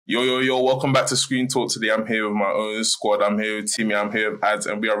Yo, welcome back to Screen Talk. Today I'm here with my own squad. I'm here with Timi, I'm here with Adz,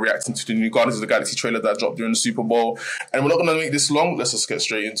 and we are reacting to the new Guardians of the Galaxy trailer that dropped during the Super Bowl. And we're not going to make this long. Let's just get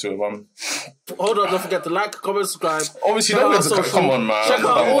straight into it, man. Hold on, don't forget to like, comment, subscribe. Obviously, don't get to come on, man. Check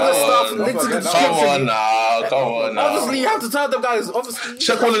out all the stuff, links in the description. Come on now. Obviously, you have to tell them, guys. Obviously.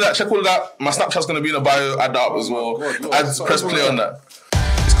 Check all of that. My Snapchat's going to be in the bio, add that up as well. Adz, press play on that.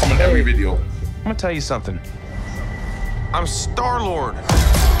 It's coming every video. I'm going to tell you something. I'm Star-Lord.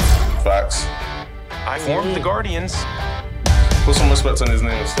 Facts. I formed the Guardians. Put some respect on his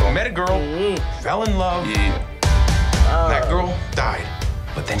name still. Met a girl, fell in love. Yeah. That girl died,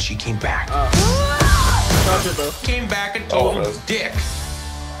 but then she came back. Came back and told Dick.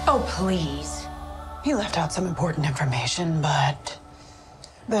 Oh, please. He left out some important information, but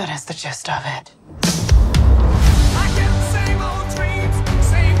that is the gist of it.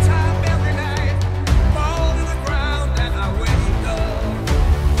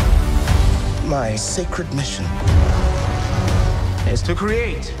 My sacred mission is to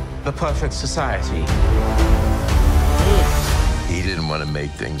create the perfect society. He didn't want to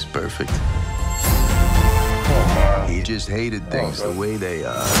make things perfect. He just hated things the way they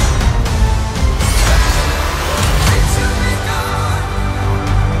are.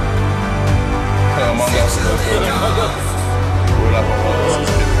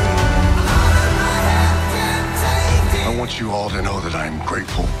 I want you all to know that I'm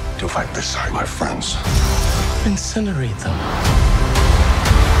grateful to fight beside my friends. Incinerate them.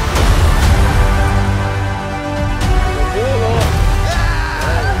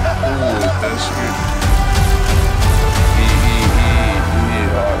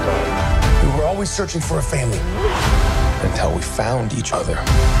 We were always searching for a family until we found each other.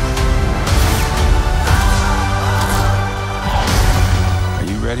 Are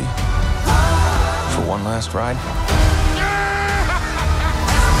you ready for one last ride?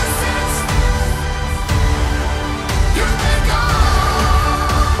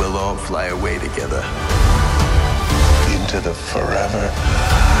 We'll all fly away together. Into the forever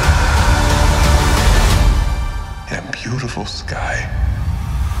and beautiful sky.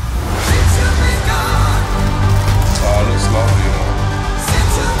 Oh, looks lovely, man.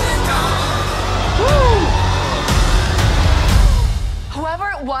 Whoever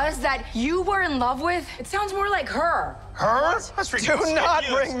it was that you were in love with, it sounds more like her. Her? That's ridiculous. Do not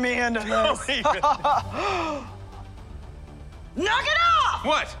bring me into this. Knock it off!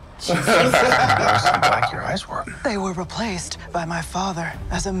 What? Black your eyes were. They were replaced by my father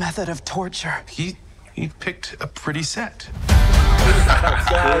as a method of torture. He picked a pretty set.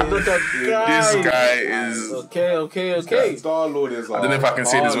 Look at This guy is... Okay. Star-Lord is I don't know if I can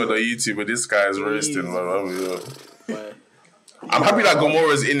say this word on YouTube, but this guy is roasting, man. I'm happy that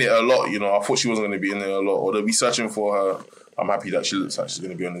Gamora's in it a lot, you know. I thought she wasn't going to be in it a lot, or they'll be searching for her. I'm happy that she looks like she's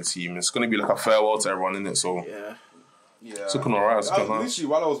going to be on the team. It's going to be like a farewell to everyone in it, so... Yeah. It's looking alright. Literally,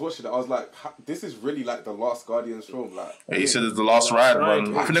 while I was watching it, I was like, this is really like the last Guardians film. Like, yeah, he said it's the last ride,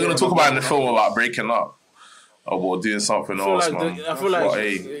 man. I think they're going to talk about in the film about breaking up. Or doing something else, man. I feel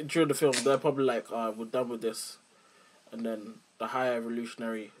like during the film, they're probably like, we're done with this. And then the High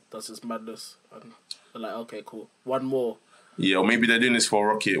Evolutionary does his madness. And they're like, okay, cool. One more. Yeah, or maybe they're doing this for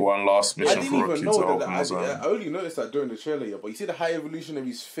Rocket, one last mission for Rocket to help him. I only noticed that during the trailer, but you see the High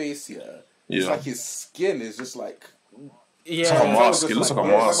Evolutionary's face here? It's like his skin is just like... Yeah. It's like a mask. It looks like a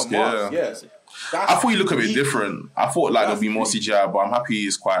mask, yeah. I thought he looked a bit different. I thought like there'd be more CGI, but I'm happy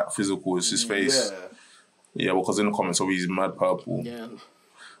he's quite physical. It's his face. Yeah, because in the comments, he's mad purple. Yeah.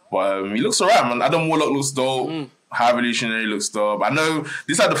 But he looks alright, man. Adam Warlock looks dope. High Evolutionary looks dope. I know this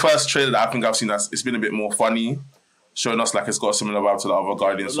is like the first trailer that I think I've seen that's it's been a bit more funny, showing us like it's got a similar vibe to the other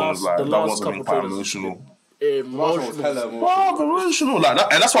Guardian songs. Like that one's been quite emotional. Emotional like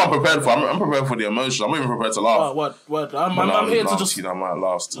that, and that's what I'm prepared for. I'm prepared for the emotion. I'm not even prepared to laugh. What? I'm here to just I might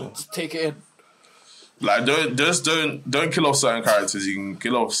laugh too. Just take it in. Like don't kill off certain characters. You can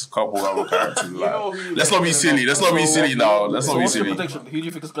kill off a couple other characters. Like, let's not be silly. Let's not be silly now. Let's not be silly. Who do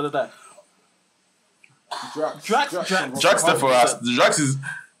you think is gonna die? Drax for us. Drax is.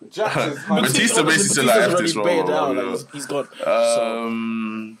 Batista basically said like F this role. He's gone.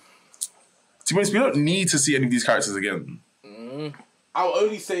 To be honest, we don't need to see any of these characters again. I'll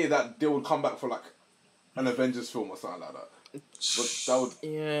only say that they would come back for like an Avengers film or something like that. But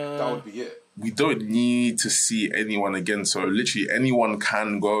that would be it. We don't need to see anyone again, so literally anyone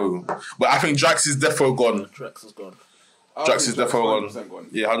can go. But I think Drax is defo gone. Drax is gone. Drax is defo gone.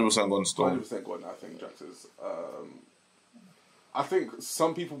 Yeah, 100% gone still. 100% gone, I think Drax is. I think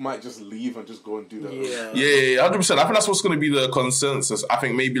some people might just leave and just go and do that. Yeah, 100%. I think that's what's going to be the consensus. I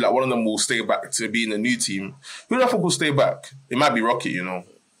think maybe like one of them will stay back to be in the new team. Who do I think will stay back? It might be Rocket, you know.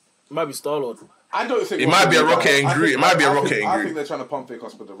 Might be Star-Lord. I don't think it might be a Rocket and Groot. It might be a Rocket and I Groot. think they're trying to pump fake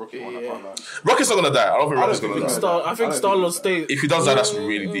us with the Rocket one. I can't lie. Rocket's not gonna die. I don't think Rocket's gonna die. I think Star-Lord stays. If he does that, that's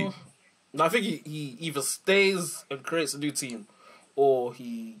really deep. No, I think he either stays and creates a new team, or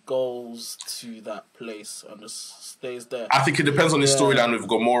he goes to that place and just stays there. I think it depends on his storyline with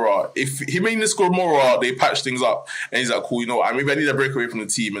Gamora. If he made this Gamora, they patch things up, and he's like, cool, you know what, maybe I need a break away from the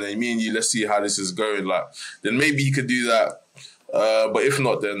team, and then me and you, let's see how this is going. Like, then maybe he could do that. But if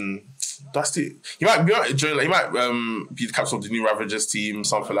not, then that's the. He might join. Like, he might be the captain of the new Ravagers team,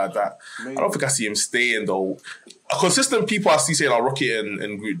 something like that. Maybe. I don't think I see him staying though. Consistent people I see saying like Rocket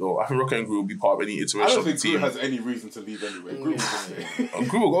and Groot though. I think Rocket and Groot will be part of any iteration. I don't of the think team. Groot has any reason to leave anyway. Groot will stay.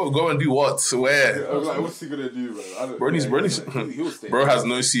 Groot will go and do what? Where? I was like, what's he gonna do, bro? Bro has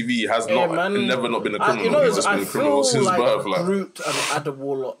no CV. Has never not been a criminal. You know, He's just been a criminal since birth. Like Groot and Adam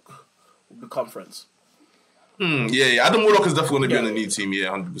Warlock will become friends. Yeah. Adam Warlock is definitely going to be on the new team. Yeah,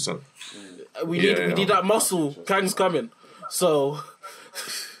 100%. We need that muscle. Kang's coming. So.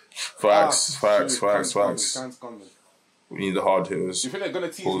 Facts. Kang's coming. We need the hard hitters. Do you think they're going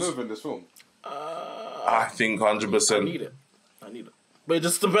to tease Nova in this film? I think 100%. I need it. But it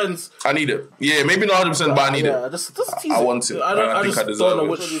just depends. I need it. Yeah, maybe not 100%, but I need it. Just tease I want it. I think I just don't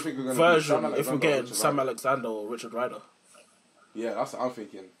know deserve which it. version, if we're getting Sam Alexander or Richard Rider. Yeah, that's what I'm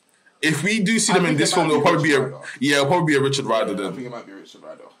thinking. If we do see them in this film, it'll probably be a Richard Rider then. I think it might be Richard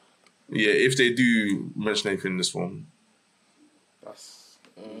Rider. Yeah, if they do mention anything in this film. That's...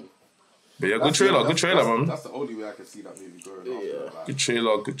 But yeah, good trailer, man. That's the only way I can see that movie going. Yeah. Good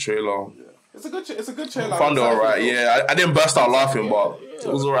trailer. Yeah. It's a good trailer. I found it alright. Yeah, I didn't burst out laughing, but it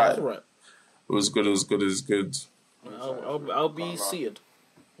was alright. It was good. I'll be seated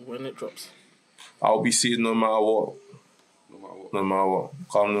when it drops. I'll be seated no matter what.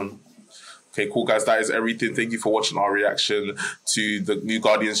 Calm down. Okay, cool, guys. That is everything. Thank you for watching our reaction to the new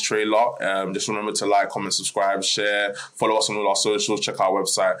Guardians trailer. Just remember to like, comment, subscribe, share, follow us on all our socials, check our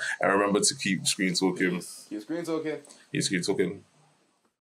website, and remember to keep screen talking. Keep screen talking.